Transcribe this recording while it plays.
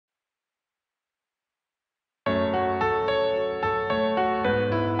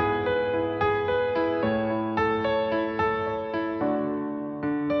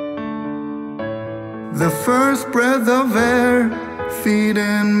The first breath of air,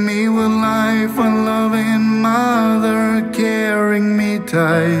 feeding me with life, a loving mother carrying me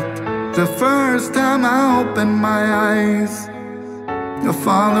tight. The first time I opened my eyes, your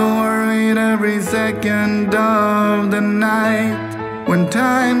father worried every second of the night. When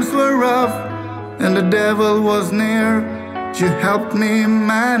times were rough and the devil was near, you helped me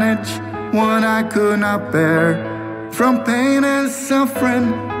manage what I could not bear. From pain and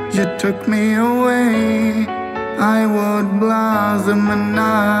suffering, you took me away. I would blossom and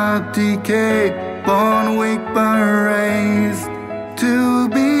not decay, born weak but raised to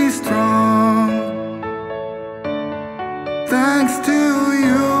be strong. Thanks to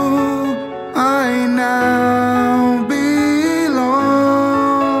you, I now belong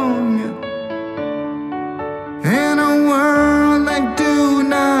in a world I do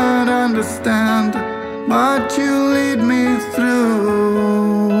not understand, but you lead me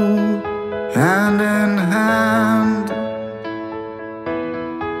through, hand in hand.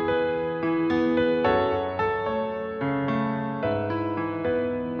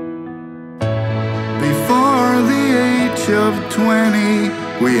 Before the age of 20,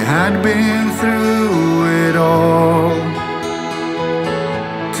 we had been through it all.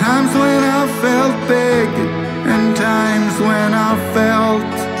 Times when I felt big and times when I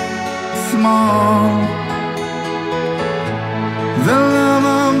felt small. The love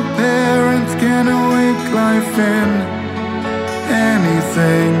of parents can awake life in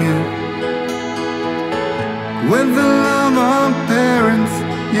anything. With the love of parents,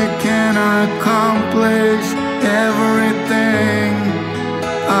 you can accomplish everything.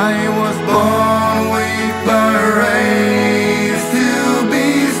 I was born